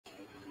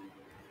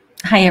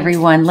Hi,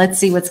 everyone. Let's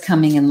see what's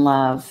coming in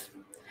love.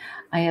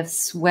 I have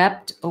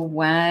swept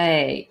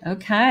away.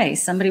 Okay,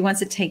 somebody wants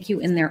to take you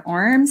in their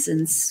arms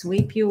and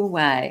sweep you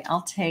away.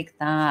 I'll take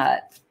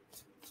that.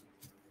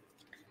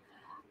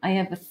 I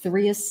have a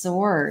 3 of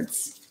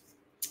Swords.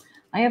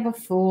 I have a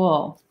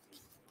Fool.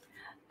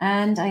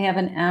 And I have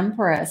an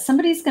Empress.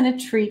 Somebody's going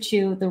to treat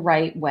you the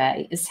right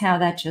way is how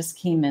that just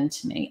came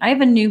into me. I have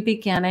a new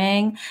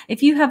beginning.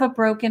 If you have a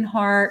broken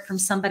heart from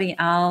somebody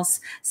else,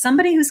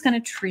 somebody who's going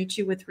to treat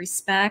you with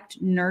respect,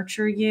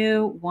 nurture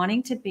you,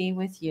 wanting to be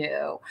with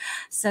you.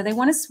 So they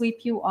want to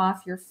sweep you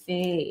off your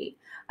feet.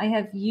 I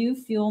have you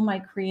fuel my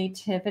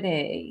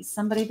creativity.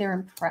 Somebody they're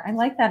impressed. I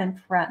like that.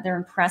 They're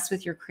impressed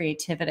with your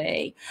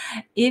creativity.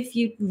 If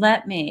you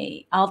let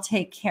me, I'll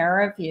take care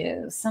of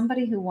you.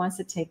 Somebody who wants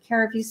to take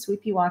care of you,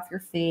 sweep you off your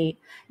feet.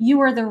 You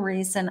are the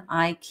reason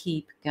I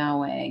keep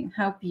going.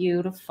 How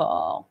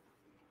beautiful.